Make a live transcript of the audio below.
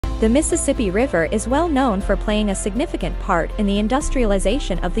The Mississippi River is well known for playing a significant part in the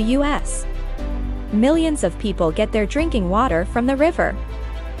industrialization of the U.S. Millions of people get their drinking water from the river.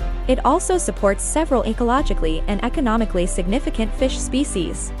 It also supports several ecologically and economically significant fish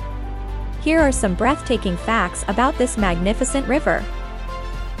species. Here are some breathtaking facts about this magnificent river.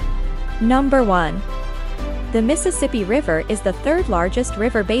 Number 1. The Mississippi River is the third largest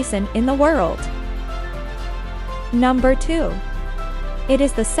river basin in the world. Number 2. It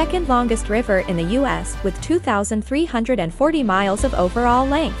is the second longest river in the U.S. with 2,340 miles of overall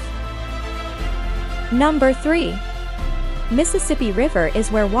length. Number 3. Mississippi River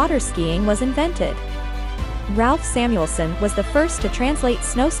is where water skiing was invented. Ralph Samuelson was the first to translate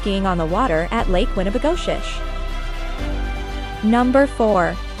snow skiing on the water at Lake Winnipegoshich. Number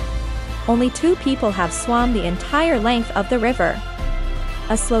 4. Only 2 people have swum the entire length of the river.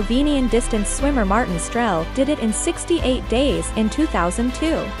 A Slovenian distance swimmer Martin Strel did it in 68 days in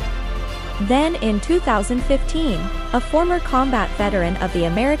 2002. Then in 2015, a former combat veteran of the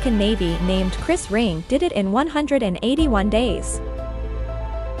American Navy named Chris Ring did it in 181 days.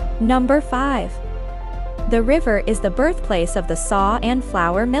 Number 5. The river is the birthplace of the saw and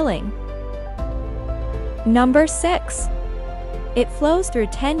flour milling. Number 6. It flows through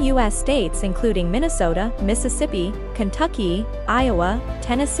 10 U.S. states including Minnesota, Mississippi, Kentucky, Iowa,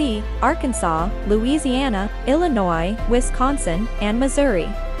 Tennessee, Arkansas, Louisiana, Illinois, Wisconsin, and Missouri.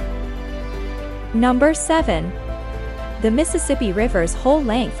 Number 7. The Mississippi River's whole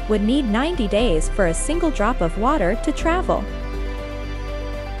length would need 90 days for a single drop of water to travel.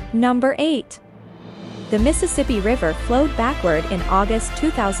 Number 8. The Mississippi River flowed backward in August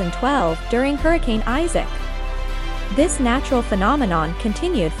 2012 during Hurricane Isaac. This natural phenomenon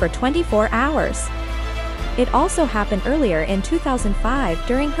continued for 24 hours. It also happened earlier in 2005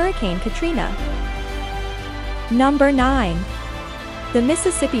 during Hurricane Katrina. Number 9. The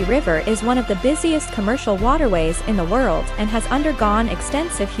Mississippi River is one of the busiest commercial waterways in the world and has undergone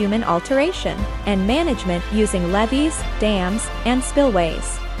extensive human alteration and management using levees, dams, and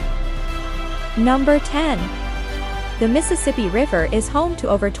spillways. Number 10. The Mississippi River is home to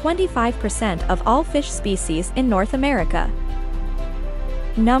over 25% of all fish species in North America.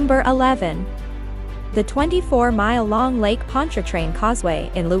 Number 11. The 24-mile-long Lake Pontchartrain Causeway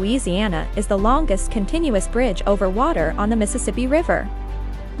in Louisiana is the longest continuous bridge over water on the Mississippi River.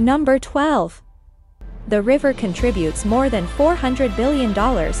 Number 12. The river contributes more than $400 billion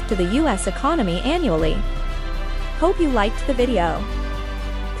to the U.S. economy annually. Hope you liked the video.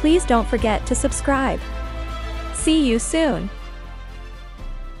 Please don't forget to subscribe. See you soon.